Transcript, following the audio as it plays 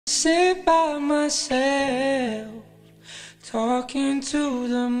sit by myself, talking to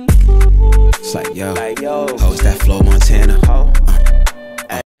the moon. It's like, yo, host that Flow Montana.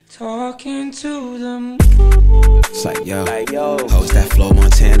 Talking to the moon. It's like, yo, host that Flow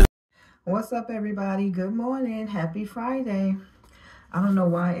Montana. What's up, everybody? Good morning. Happy Friday. I don't know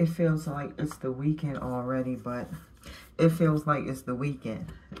why it feels like it's the weekend already, but it feels like it's the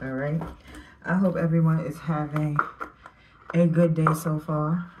weekend. All right. I hope everyone is having a good day so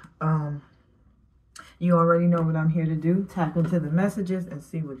far. You already know what I'm here to do. Tap into the messages and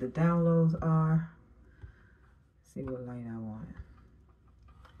see what the downloads are. See what light I want.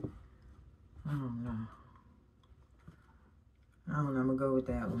 I don't know. I'm going to go with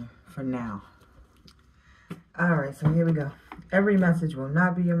that one for now. All right, so here we go. Every message will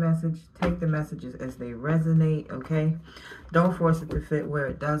not be your message. Take the messages as they resonate, okay? Don't force it to fit where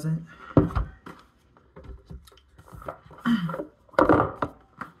it doesn't.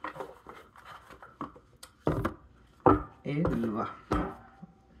 Ew.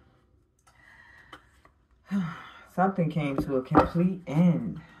 Something came to a complete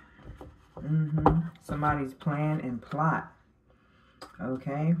end. Somebody's plan and plot.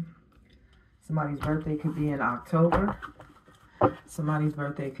 Okay. Somebody's birthday could be in October. Somebody's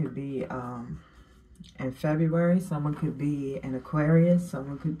birthday could be in February. Someone could be an Aquarius.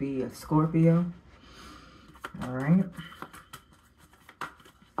 Someone could be a Scorpio. All right.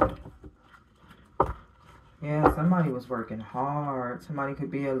 Yeah, somebody was working hard. Somebody could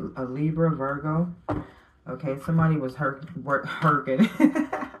be a Libra, Virgo. Okay, somebody was working.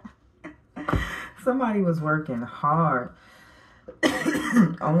 Somebody was working hard.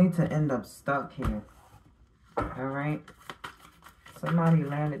 Only to end up stuck here. All right. Somebody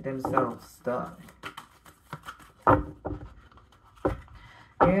landed themselves stuck.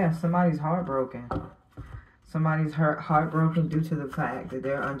 Yeah, somebody's heartbroken. Somebody's heartbroken due to the fact that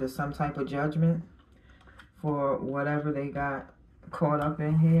they're under some type of judgment for whatever they got caught up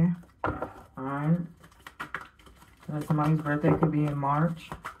in here. All right. So somebody's birthday could be in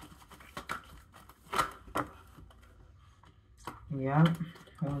March. Yeah.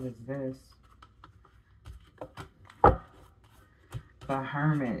 What is this? The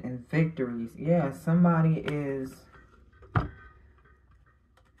Hermit and victories. Yeah, somebody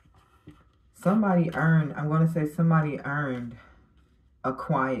earned, I'm going to say somebody earned a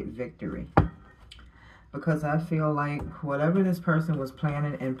quiet victory. Because I feel like whatever this person was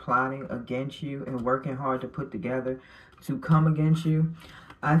planning and plotting against you and working hard to put together to come against you,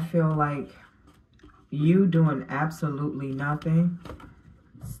 I feel like you doing absolutely nothing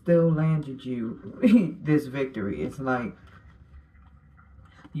still landed you this victory. It's like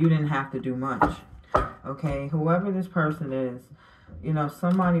you didn't have to do much. Okay, whoever this person is, you know,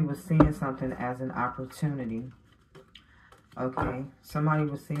 somebody was seeing something as an opportunity. Okay, somebody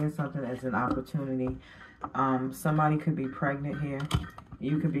was seeing something as an opportunity. Somebody could be pregnant here.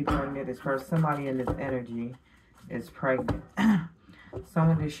 You could be pregnant. This person, somebody in this energy is pregnant.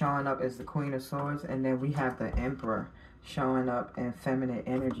 Someone is showing up as the Queen of Swords, and then we have the Emperor showing up in feminine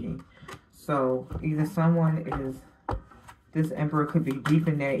energy. So either someone is, this Emperor could be deep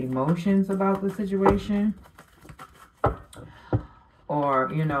in their emotions about the situation,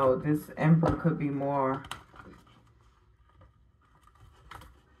 or, you know, this Emperor could be more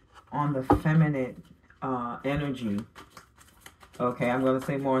on the feminine energy. Okay, I'm going to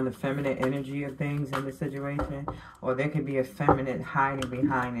say more on the feminine energy of things in the situation. Or there could be a feminine hiding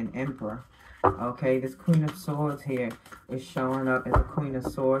behind an Emperor. Okay, this Queen of Swords here is showing up as a Queen of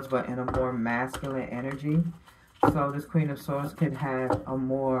Swords, but in a more masculine energy. So this Queen of Swords could have a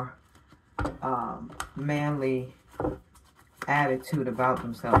more manly attitude about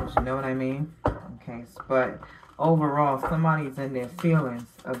themselves. You know what I mean? Okay, but overall, somebody's in their feelings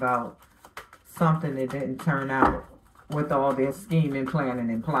about something that didn't turn out with all their scheming, planning,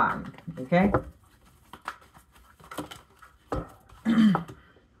 and plotting. Okay?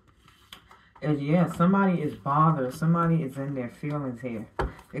 And yeah, somebody is bothered. Somebody is in their feelings here.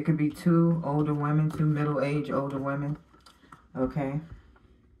 It could be two older women, two middle-aged older women. Okay?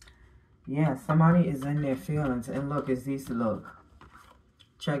 Yeah, somebody is in their feelings. And look, it's these look.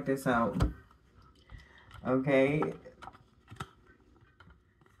 Check this out. Okay?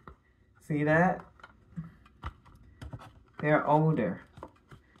 See that? They're older.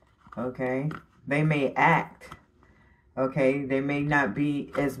 Okay? They may act. Okay? They may not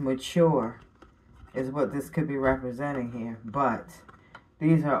be as mature as what this could be representing here. But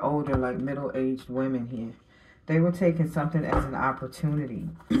these are older, like middle-aged women here. They were taking something as an opportunity.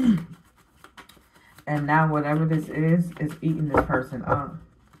 And now whatever this is eating this person up.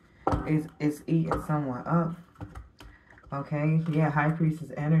 It's eating someone up. Okay, yeah, High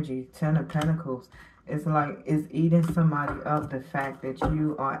Priestess energy, 10 of Pentacles. It's like it's eating somebody up, the fact that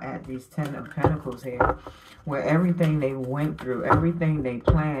you are at these 10 of Pentacles here, where everything they went through, everything they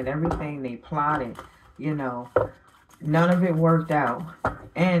planned, everything they plotted, you know, none of it worked out,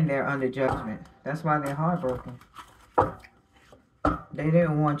 and they're under judgment. That's why they're heartbroken. They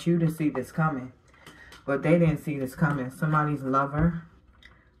didn't want you to see this coming, but they didn't see this coming. Somebody's lover,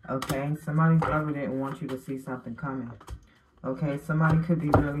 okay, somebody's lover didn't want you to see something coming. Okay, somebody could be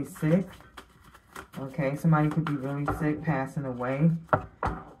really sick. Okay, somebody could be really sick, passing away.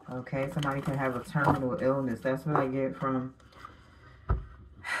 Okay, somebody could have a terminal illness. That's what I get from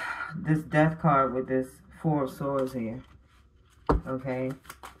this death card with this 4 of Swords here. Okay.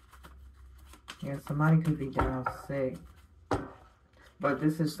 Yeah, somebody could be down sick. But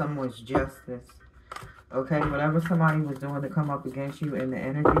this is someone's justice. Okay, whatever somebody was doing to come up against you in the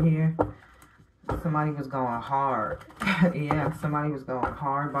energy here, somebody was going hard. Yeah, somebody was going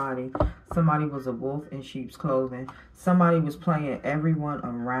hard body. Somebody was a wolf in sheep's clothing. Somebody was playing everyone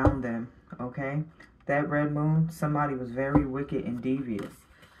around them. Okay? That red moon, somebody was very wicked and devious.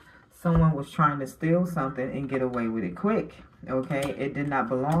 Someone was trying to steal something and get away with it quick. Okay? It did not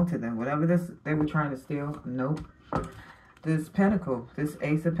belong to them. Whatever this they were trying to steal, nope. This pentacle, this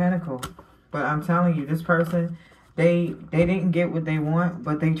Ace of Pentacles. But I'm telling you, this person, they didn't get what they want,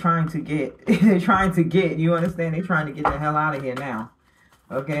 but they trying to get. They're trying to get. You understand? They're trying to get the hell out of here now.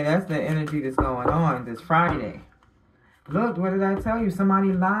 Okay, that's the energy that's going on this Friday. Look, what did I tell you?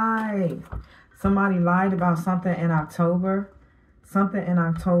 Somebody lied. Somebody lied about something in October. Something in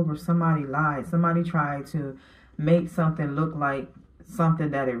October, somebody lied. Somebody tried to make something look like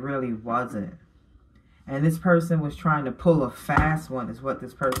something that it really wasn't. And this person was trying to pull a fast one is what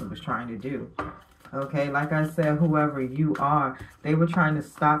this person was trying to do. Okay, like I said, whoever you are, they were trying to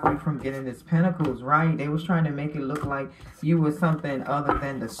stop you from getting this Pentacles, right? They was trying to make it look like you were something other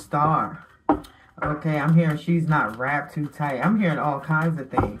than the star. Okay, I'm hearing she's not wrapped too tight. I'm hearing all kinds of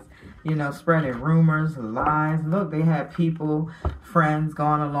things. You know, spreading rumors, lies. Look, they had people, friends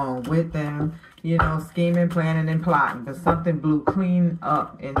going along with them. You know, scheming, planning, and plotting. But something blew clean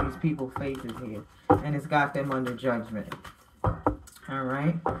up in these people's faces here. And it's got them under judgment.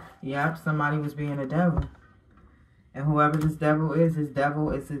 Alright? Yep, somebody was being a devil. And whoever this devil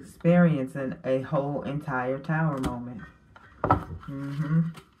is experiencing a whole entire tower moment.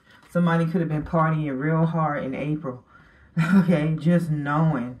 Somebody could have been partying real hard in April. Okay, just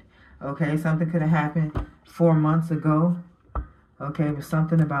knowing. Okay, something could have happened 4 months ago. Okay, it was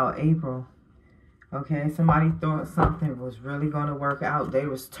something about April. Okay, somebody thought something was really going to work out. They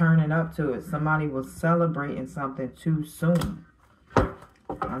was turning up to it. Somebody was celebrating something too soon.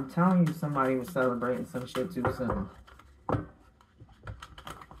 I'm telling you, somebody was celebrating some shit too soon.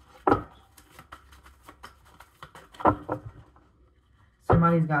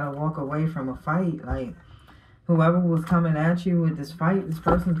 Somebody's got to walk away from a fight. Like, whoever was coming at you with this fight, this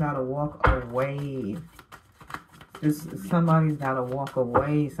person's got to walk away. Somebody's got to walk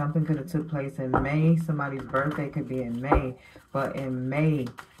away. Something could have took place in May. Somebody's birthday could be in May. But in May,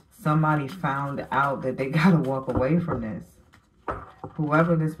 somebody found out that they got to walk away from this.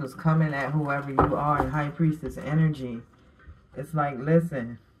 Whoever this was coming at, whoever you are in High Priestess energy, it's like,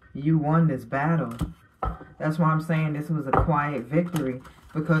 listen, you won this battle. That's why I'm saying this was a quiet victory.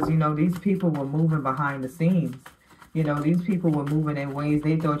 Because, you know, these people were moving behind the scenes. You know, these people were moving in ways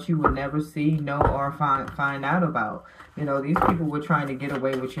they thought you would never see, know, or find out about. You know, these people were trying to get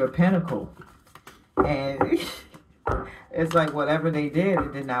away with your pentacle. And it's like whatever they did,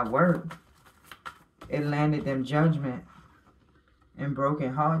 it did not work. It landed them judgment and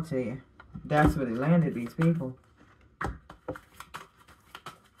broken hearts here. That's what it landed these people.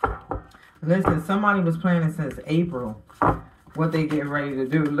 Listen, somebody was planning since April what they getting ready to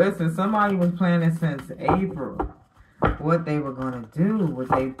do. Listen, somebody was planning since April what they were going to do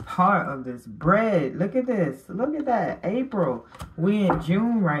with a part of this bread. Look at this. Look at that. April. We in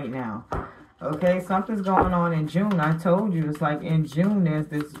June right now. Okay, something's going on in June. I told you, it's like in June there's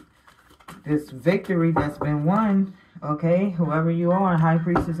this victory that's been won. Okay, whoever you are in High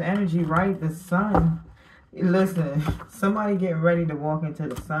Priestess energy, right? The sun. Listen, somebody getting ready to walk into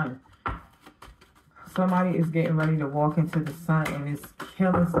the sun. Somebody is getting ready to walk into the sun and it's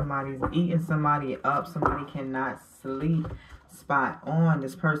killing somebody. It's eating somebody up. Somebody cannot sleep. Spot on.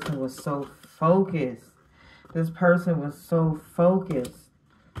 This person was so focused. This person was so focused.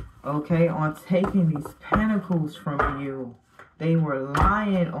 Okay, on taking these pentacles from you. They were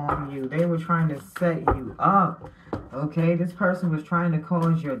lying on you. They were trying to set you up. Okay, this person was trying to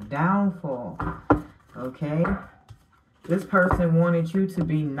cause your downfall. Okay. This person wanted you to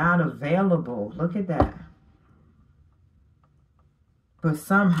be not available. Look at that. But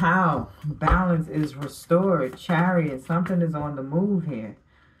somehow balance is restored. Chariot, something is on the move here.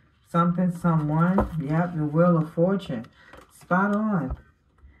 Something, someone, yep, the Wheel of Fortune. Spot on.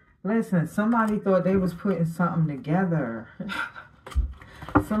 Listen, somebody thought they was putting something together.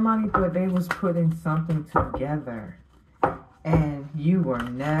 Somebody thought they was putting something together. And you were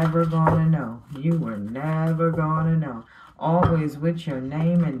never gonna know. You were never gonna know. Always with your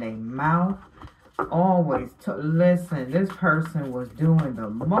name in their mouth. Always. Listen, this person was doing the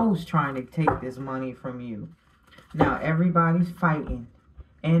most trying to take this money from you. Now everybody's fighting.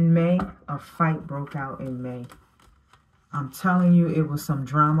 In May, a fight broke out in May. I'm telling you, it was some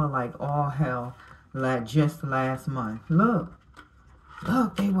drama like all hell like just last month. Look,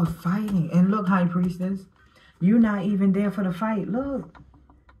 they were fighting. And look, High Priestess, you're not even there for the fight. Look,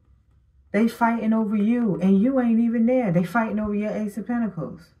 they fighting over you, and you ain't even there. They fighting over your Ace of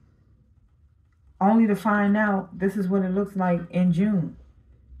Pentacles. Only to find out this is what it looks like in June,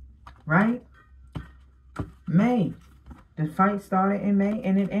 right? May. The fight started in May,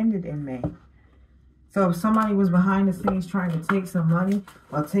 and it ended in May. So if somebody was behind the scenes trying to take some money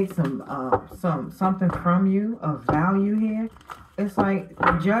or take something from you of value here, it's like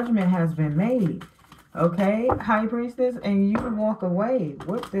the judgment has been made. Okay, High Priestess, and you walk away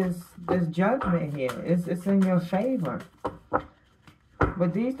with this judgment here. It's in your favor.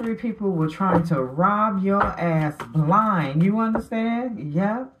 But these three people were trying to rob your ass blind. You understand?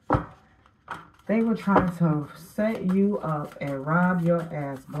 Yep. They were trying to set you up and rob your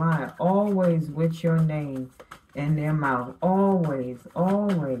ass blind. Always with your name in their mouth. Always,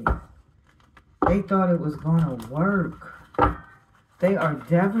 always. They thought it was going to work. They are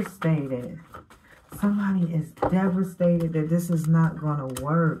devastated. Somebody is devastated that this is not going to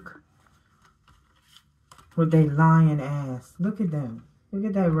work. With their lying ass. Look at them. Look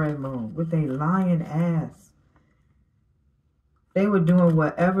at that red moon. With their lying ass. They were doing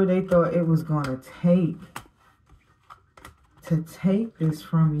whatever they thought it was going to take this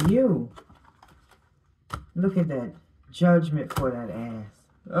from you. Look at that. Judgment for that ass.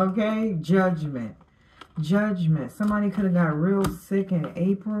 Okay? Judgment. Judgment. Somebody could have got real sick in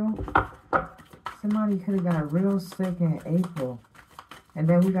April. Somebody could have got real sick in April. And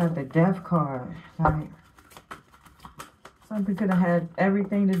then we got the death card. Like, something could have had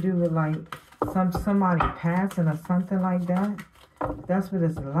everything to do with like somebody passing or something like that. That's what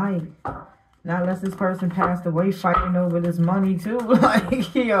it's like. Not unless this person passed away fighting over this money too.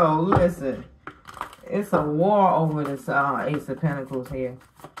 Like, yo, listen. It's a war over this Ace of Pentacles here.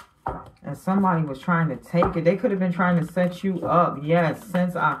 And somebody was trying to take it. They could have been trying to set you up. Yes,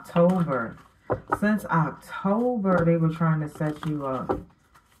 since October. Since October, they were trying to set you up.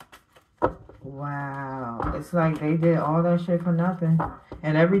 Wow. It's like they did all that shit for nothing.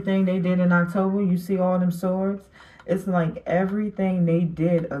 And everything they did in October, you see all them swords? It's like everything they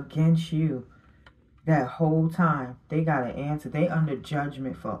did against you that whole time, they got an answer. They under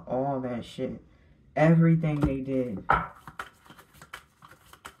judgment for all that shit. Everything they did.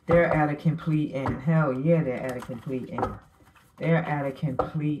 They're at a complete end. Hell yeah, they're at a complete end. They're at a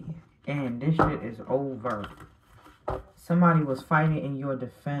complete end. This shit is over. Somebody was fighting in your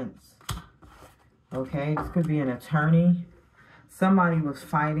defense. Okay, this could be an attorney. Somebody was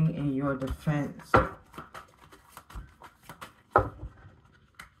fighting in your defense.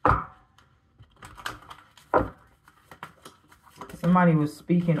 Somebody was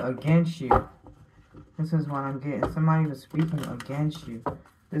speaking against you. This is what I'm getting. Somebody was speaking against you.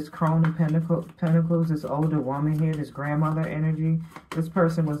 This Crone of Pentacles, this older woman here, this grandmother energy. This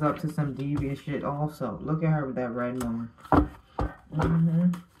person was up to some devious shit also. Look at her with that red moon.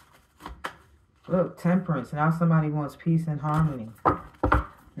 Look, Temperance. Now somebody wants peace and harmony.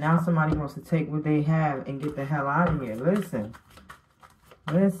 Now somebody wants to take what they have and get the hell out of here. Listen.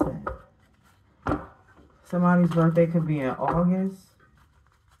 Listen. Somebody's birthday could be in August.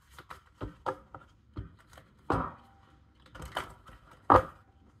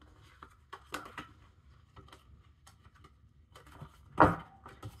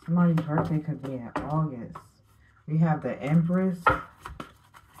 Somebody's birthday could be in August. We have the Empress.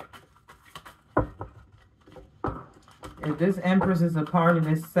 If this Empress is a part of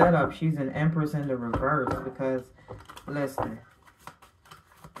this setup, she's an Empress in the reverse. Because, listen,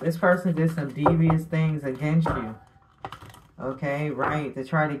 this person did some devious things against you. Okay, right, to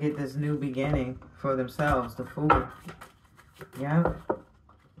try to get this new beginning for themselves, the Fool. Yeah.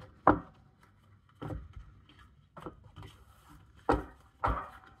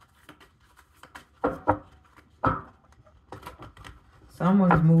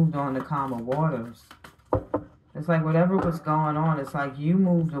 Someone's moved on to calmer waters. It's like whatever was going on, it's like you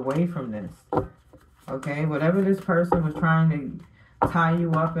moved away from this. Okay, whatever this person was trying tie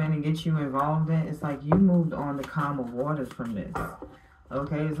you up in and get you involved in, it's like you moved on to calmer waters from this.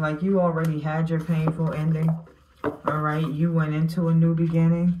 Okay, it's like you already had your painful ending. All right, you went into a new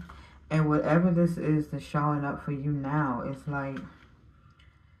beginning. And whatever this is that's showing up for you now, it's like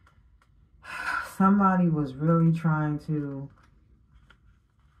somebody was really trying to,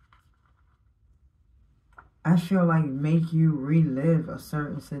 I feel like, make you relive a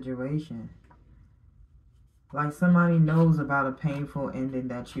certain situation. Like somebody knows about a painful ending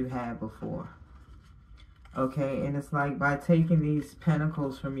that you had before. Okay, and it's like by taking these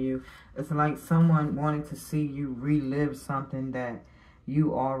pentacles from you, it's like someone wanted to see you relive something that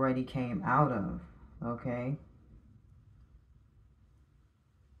you already came out of. Okay?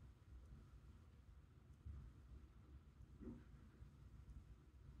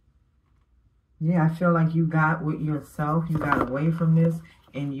 Yeah, I feel like you got with yourself, you got away from this,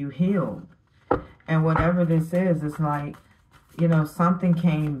 and you healed. And whatever this is, it's like, you know, something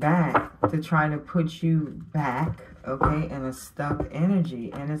came back to try to put you back, okay, in a stuck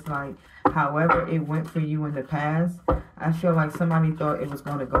energy. And it's like, however it went for you in the past, I feel like somebody thought it was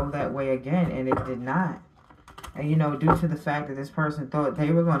going to go that way again, and it did not. And, you know, due to the fact that this person thought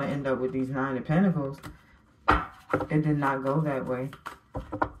they were going to end up with these 9 of Pentacles, it did not go that way.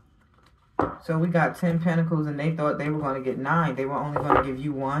 So we got 10 Pentacles, and they thought they were going to get 9. They were only going to give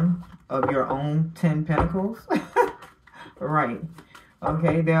you 1 of your own 10 Pentacles. Right.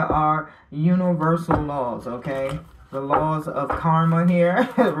 Okay, there are universal laws, okay? The laws of karma here.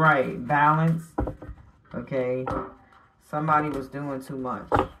 Right, balance. Okay. Somebody was doing too much.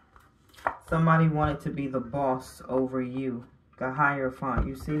 Somebody wanted to be the boss over you. The Hierophant.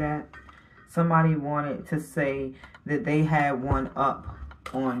 You see that? Somebody wanted to say that they had one up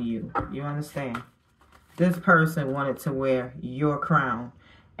on you. You understand? This person wanted to wear your crown.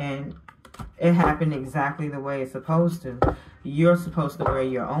 And it happened exactly the way it's supposed to. You're supposed to wear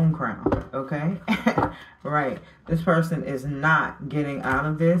your own crown. Okay? Right. This person is not getting out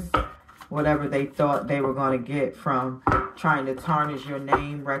of this whatever they thought they were going to get from trying to tarnish your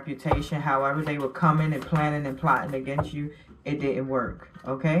name, reputation, however they were coming and planning and plotting against you. It didn't work.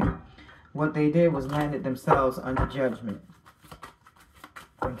 Okay? What they did was landed themselves under judgment.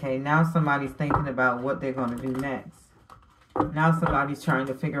 Okay, now somebody's thinking about what they're going to do next. Now somebody's trying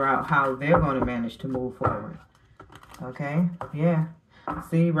to figure out how they're going to manage to move forward. Okay, yeah.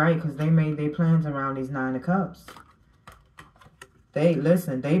 See, right, because they made their plans around these 9 of Cups. They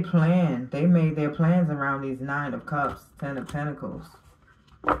made their plans around these 9 of Cups, 10 of Pentacles.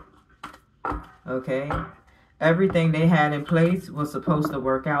 Okay, everything they had in place was supposed to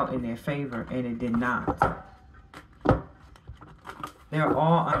work out in their favor, and it did not. They're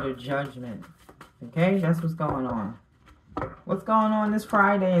all under judgment. Okay, that's what's going on. What's going on this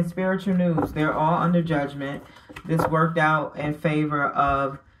Friday in spiritual news? They're all under judgment. This worked out in favor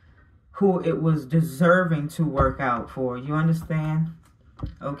of who it was deserving to work out for. You understand?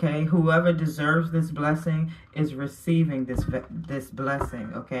 Okay, whoever deserves this blessing is receiving this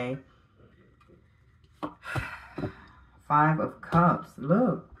blessing. Okay. 5 of Cups.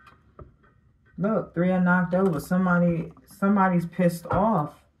 Look, 3 are knocked over. Somebody's pissed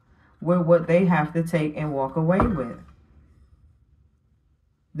off with what they have to take and walk away with.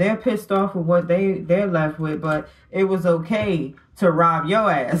 They're pissed off with what they're left with, but it was okay to rob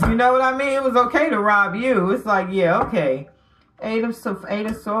your ass. You know what I mean? It was okay to rob you. It's like, yeah, okay. 8 of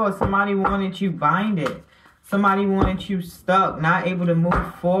Swords. Somebody wanted you binded. Somebody wanted you stuck, not able to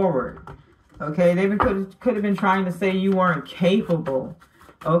move forward. Okay, they could have been trying to say you weren't capable,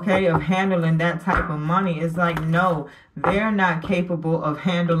 okay, of handling that type of money. It's like, no, they're not capable of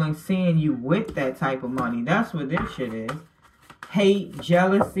handling seeing you with that type of money. That's what this shit is. Hate,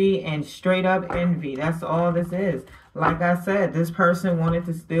 jealousy, and straight up envy. That's all this is. Like I said, this person wanted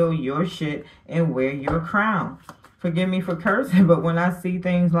to steal your shit and wear your crown. Forgive me for cursing, but when I see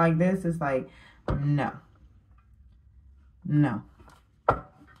things like this, it's like, no. No.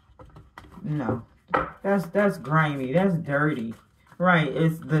 No. That's grimy. That's dirty. Right,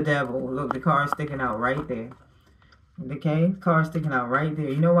 it's the devil. Look, the card's sticking out right there. Okay? Card's sticking out right there.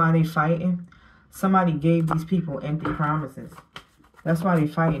 You know why they fighting? Somebody gave these people empty promises. That's why they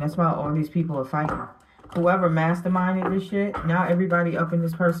fighting. That's why all these people are fighting. Whoever masterminded this shit, now everybody up in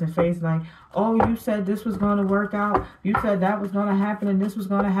this person's face like, oh, you said this was going to work out. You said that was going to happen and this was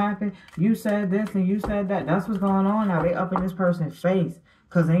going to happen. You said this and you said that. That's what's going on now. They up in this person's face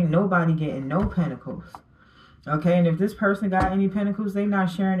because ain't nobody getting no pentacles. Okay, and if this person got any pentacles, they not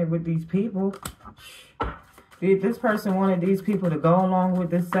sharing it with these people. If this person wanted these people to go along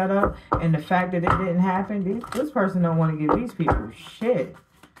with this setup, and the fact that it didn't happen, this person don't want to give these people shit.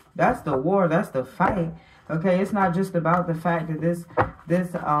 That's the war. That's the fight. Okay, it's not just about the fact that this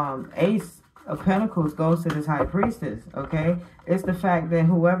Ace of Pentacles goes to this High Priestess. Okay, it's the fact that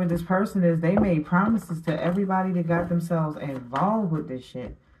whoever this person is, they made promises to everybody that got themselves involved with this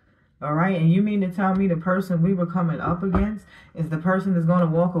shit. All right, and you mean to tell me the person we were coming up against is the person that's going to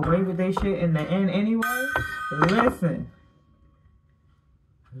walk away with their shit in the end anyway? Listen.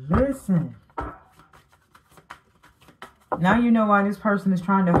 Listen. Now you know why this person is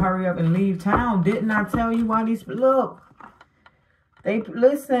trying to hurry up and leave town. Didn't I tell you why these... Look.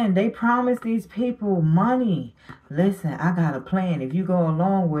 Listen, they promised these people money. Listen, I got a plan. If you go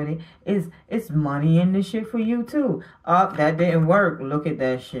along with it, it's money in this shit for you too. Oh, that didn't work. Look at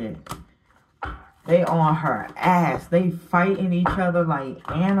that shit. They on her ass. They fighting each other like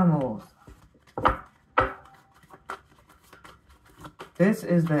animals. This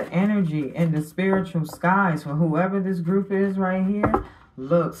is the energy in the spiritual skies for whoever this group is right here.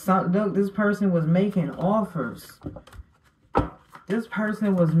 Look, look, this person was making offers. This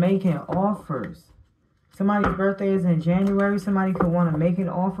person was making offers. Somebody's birthday is in January. Somebody could want to make an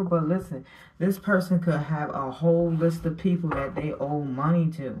offer. But listen, this person could have a whole list of people that they owe money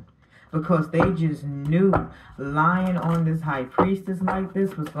to. Because they just knew lying on this High Priestess like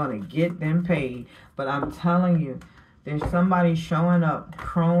this was going to get them paid. But I'm telling you, there's somebody showing up,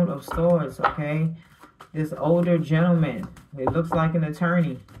 Crone of Swords, okay? This older gentleman. It looks like an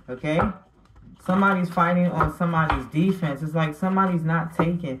attorney, okay? Somebody's fighting on somebody's defense. It's like somebody's not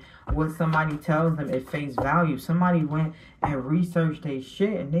taking what somebody tells them at face value. Somebody went and researched their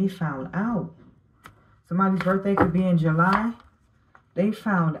shit and they found out. Somebody's birthday could be in July. They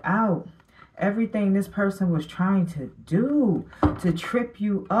found out everything this person was trying to do to trip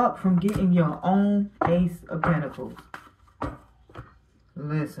you up from getting your own Ace of Pentacles.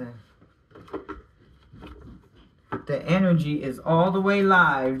 Listen. The energy is all the way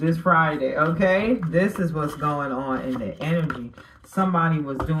live this Friday, okay? This is what's going on in the energy. Somebody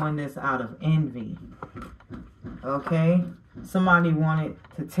was doing this out of envy, okay? Somebody wanted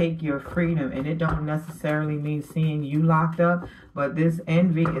to take your freedom, and it don't necessarily mean seeing you locked up, but this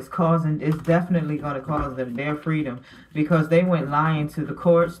envy is causing, it's definitely going to cause them their freedom because they went lying to the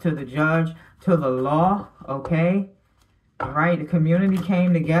courts, to the judge, to the law, okay? Right, the community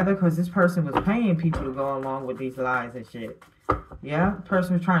came together because this person was paying people to go along with these lies and shit. Yeah, the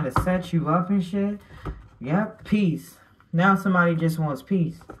person was trying to set you up and shit. Yep, peace. Now somebody just wants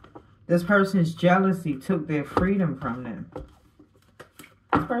peace. This person's jealousy took their freedom from them.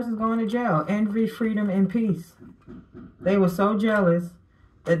 This person's going to jail. Envy, freedom, and peace. They were so jealous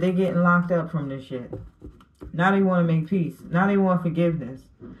that they're getting locked up from this shit. Now they want to make peace. Now they want forgiveness.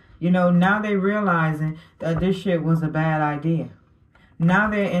 You know, now they're realizing that this shit was a bad idea. Now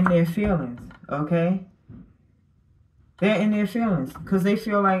they're in their feelings, okay? They're in their feelings because they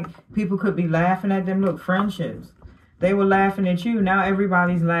feel like people could be laughing at them. Look, friendships. They were laughing at you. Now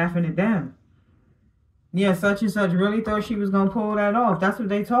everybody's laughing at them. Yeah, such and such really thought she was going to pull that off. That's what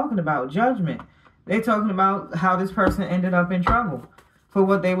they're talking about, judgment. They're talking about how this person ended up in trouble for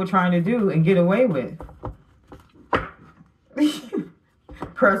what they were trying to do and get away with.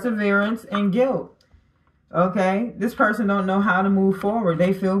 Perseverance and guilt. Okay? This person don't know how to move forward.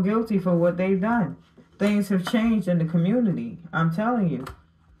 They feel guilty for what they've done. Things have changed in the community. I'm telling you.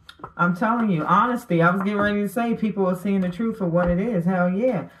 I'm telling you. Honesty. I was getting ready to say people are seeing the truth for what it is. Hell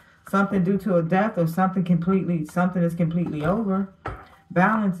yeah. Something due to a death or something is completely over.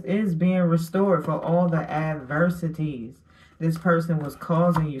 Balance is being restored for all the adversities this person was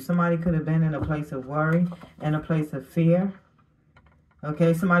causing you. Somebody could have been in a place of worry and a place of fear.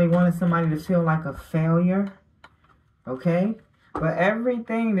 Okay, somebody wanted somebody to feel like a failure. Okay, but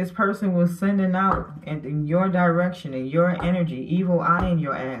everything this person was sending out in your direction, in your energy, evil eye in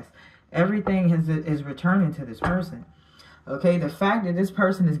your ass, everything is returning to this person. Okay, the fact that this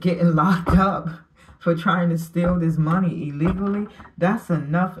person is getting locked up for trying to steal this money illegally, that's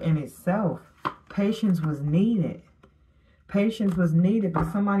enough in itself. Patience was needed. Patience was needed,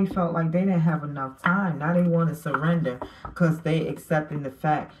 but somebody felt like they didn't have enough time. Now they want to surrender because they accepting the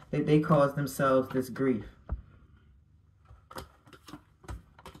fact that they caused themselves this grief.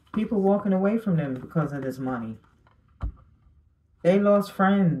 People walking away from them because of this money. They lost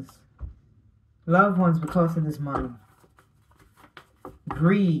friends, loved ones because of this money.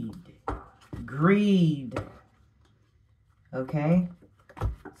 Greed. Greed. Okay?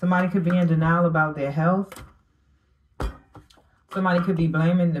 Somebody could be in denial about their health. Somebody could be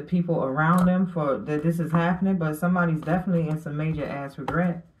blaming the people around them for that this is happening, but somebody's definitely in some major ass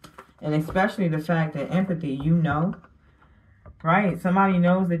regret. And especially the fact that empathy, you know, right? Somebody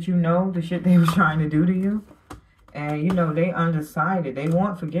knows that you know the shit they was trying to do to you. And, you know, they undecided. They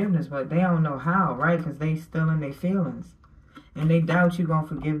want forgiveness, but they don't know how, right? Because they still in their feelings. And they doubt you going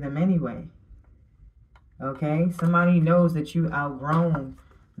to forgive them anyway. Okay? Somebody knows that you outgrown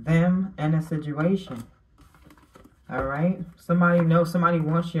them and a situation. All right? Somebody knows, somebody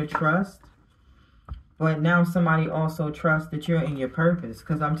wants your trust. But now somebody also trusts that you're in your purpose.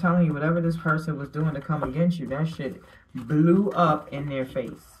 Because I'm telling you, whatever this person was doing to come against you, that shit blew up in their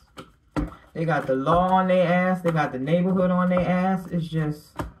face. They got the law on their ass. They got the neighborhood on their ass. It's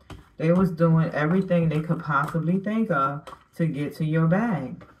just, they was doing everything they could possibly think of to get to your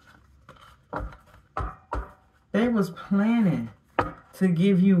bag. They was planning to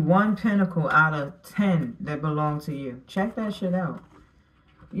give you 1 pinnacle out of 10 that belong to you. Check that shit out.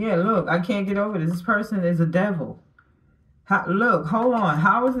 Yeah, look, I can't get over this. This person is a devil. Look, hold on.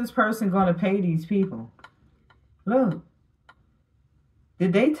 How is this person going to pay these people? Look.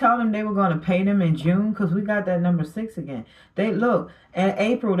 Did they tell them they were going to pay them in June? Because we got that number 6 again. Look, in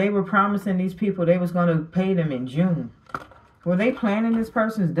April, they were promising these people they was going to pay them in June. Were they planning this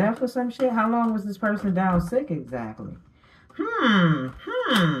person's death or some shit? How long was this person down sick exactly?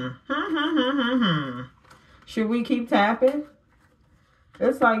 Should we keep tapping?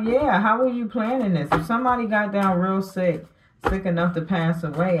 It's like, yeah, how were you planning this? If somebody got down real sick enough to pass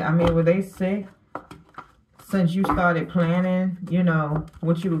away, I mean, were they sick since you started planning, you know,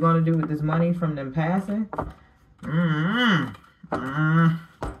 what you were going to do with this money from them passing? I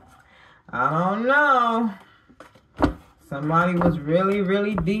don't know. Somebody was really,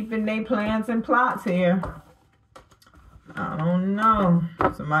 really deep in their plans and plots here. I don't know.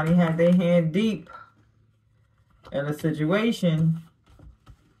 Somebody had their hand deep in a situation.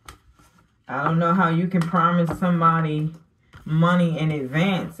 I don't know how you can promise somebody money in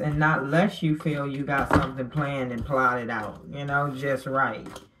advance and not let you feel you got something planned and plotted out, you know, just right.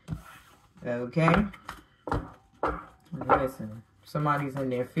 Okay? Listen, somebody's in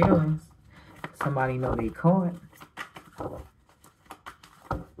their feelings. Somebody know they caught.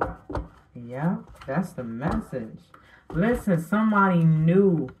 Yeah, that's the message. Listen, somebody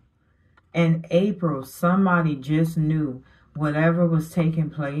knew in April, somebody just knew whatever was taking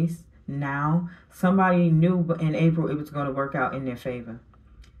place now, somebody knew in April it was going to work out in their favor.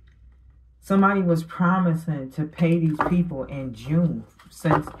 Somebody was promising to pay these people in June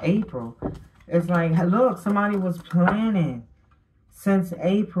since April. It's like, look, somebody was planning since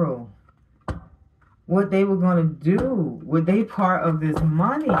April what they were going to do. Were they part of this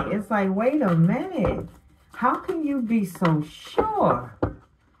money? It's like, wait a minute. How can you be so sure?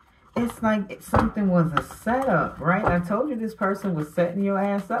 It's like something was a setup, right? I told you this person was setting your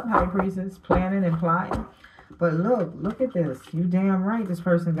ass up, High Priestess, planning and plotting. But look at this. You damn right this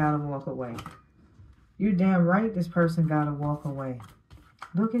person got to walk away. You damn right this person got to walk away.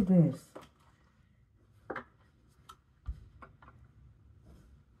 Look at this.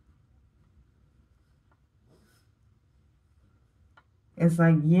 It's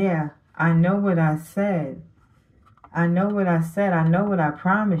like, yeah, I know what I said. I know what I said. I know what I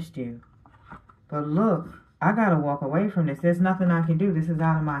promised you. But look, I got to walk away from this. There's nothing I can do. This is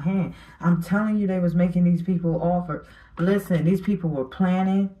out of my hand. I'm telling you, they was making these people offer. Listen, these people were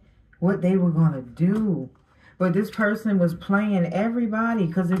planning what they were going to do. But this person was playing everybody.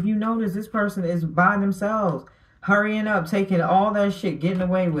 Because if you notice, this person is by themselves. Hurrying up, taking all that shit, getting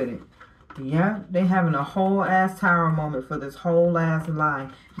away with it. Yeah, they having a whole ass tower moment for this whole ass lie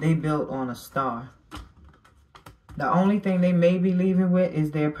they built on a star. The only thing they may be leaving with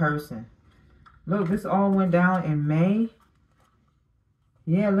is their person. Look, this all went down in May.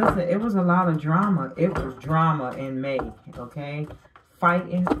 Yeah, listen, it was a lot of drama. It was drama in May, okay?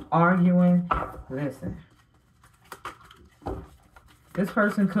 Fighting, arguing. Listen. This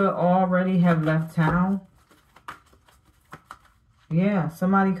person could already have left town. Yeah,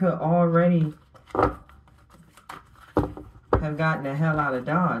 somebody could already have gotten the hell out of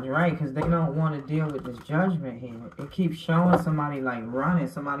Dodge, right? Because they don't want to deal with this judgment here. It keeps showing somebody like running.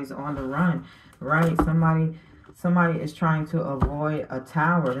 Somebody's on the run, right? Somebody is trying to avoid a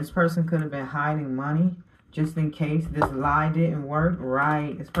tower. This person could have been hiding money just in case this lie didn't work,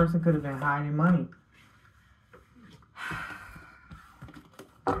 right? This person could have been hiding money.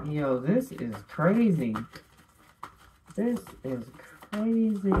 Yo, this is crazy. This is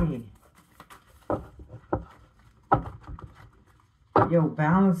crazy. Yo,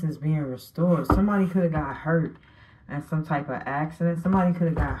 balance is being restored. Somebody could have got hurt in some type of accident. Somebody could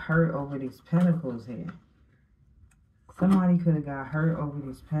have got hurt over these pentacles here. Somebody could have got hurt over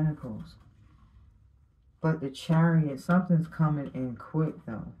these pentacles. But the Chariot, something's coming in quick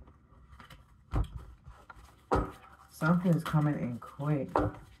though. Something's coming in quick.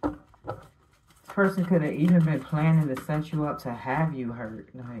 person could have even been planning to set you up to have you hurt.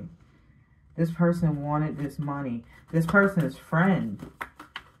 Like, this person wanted this money. This person's friend.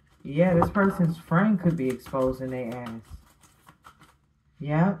 Yeah, this person's friend could be exposing their ass.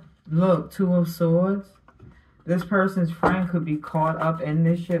 Yep. Look, Two of Swords. This person's friend could be caught up in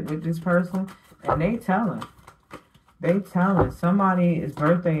this shit with this person. And they telling. They telling. Somebody's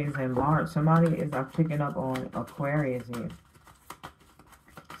birthday is in March. Somebody is, I'm picking up on Aquarius here.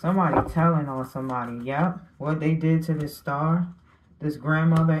 Somebody telling on somebody. Yep. What they did to this star. This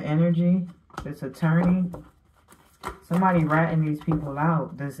grandmother energy. This attorney. Somebody ratting these people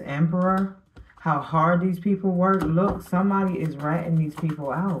out. This emperor. How hard these people work. Look, somebody is ratting these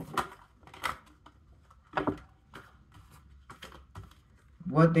people out.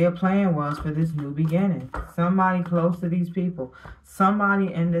 What their plan was for this new beginning. Somebody close to these people.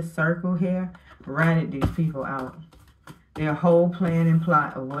 Somebody in this circle here ratted these people out. Their whole plan and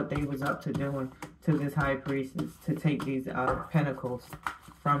plot of what they was up to doing to this high priestess to take these pentacles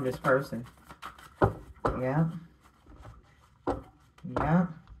from this person. Yeah. Yeah.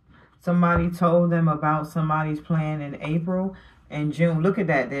 Somebody told them about somebody's plan in April and June. Look at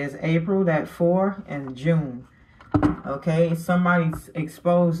that. There's April, that 4, and June. Okay, somebody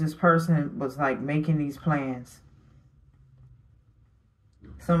exposed this person was like making these plans.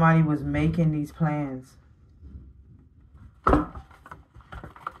 Somebody was making these plans.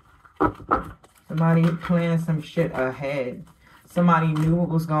 Somebody planned some shit ahead. Somebody knew what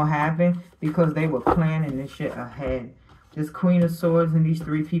was going to happen because they were planning this shit ahead. This Queen of Swords and these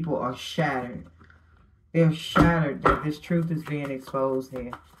 3 people are shattered. They're shattered that this truth is being exposed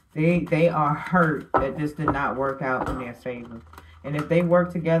here. They are hurt that this did not work out in their favor. And if they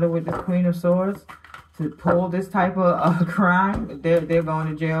work together with this Queen of Swords to pull this type of crime, they're going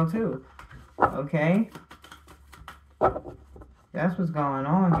to jail too. Okay? That's what's going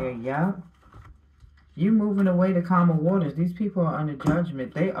on here, yeah. You moving away to calmer waters. These people are under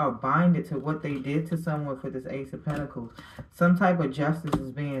judgment. They are binded to what they did to someone for this Ace of Pentacles. Some type of justice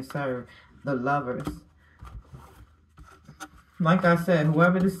is being served. The Lovers. Like I said,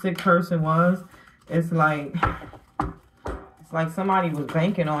 whoever this sick person was, it's like somebody was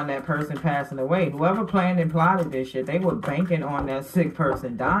banking on that person passing away. Whoever planned and plotted this shit, they were banking on that sick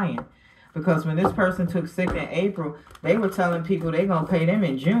person dying. Because when this person took sick in April, they were telling people they going to pay them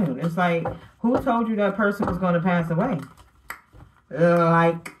in June. It's like, who told you that person was going to pass away?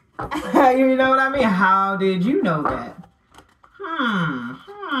 Like, you know what I mean? How did you know that?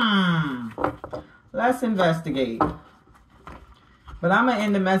 Let's investigate. But I'm going to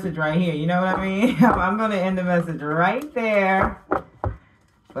end the message right here. You know what I mean? I'm going to end the message right there.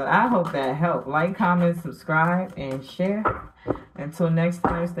 But I hope that helped. Like, comment, subscribe, and share. Until next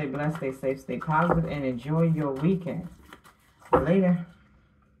time, stay blessed, stay safe, stay positive, and enjoy your weekend. Later.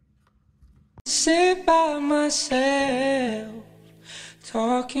 Sit by myself,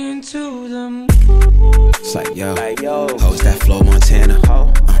 talking to the moon. It's like, yo, host that Flow Montana.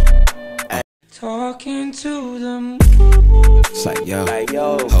 Talking to the moon. It's like,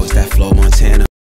 yo, host that Flow Montana.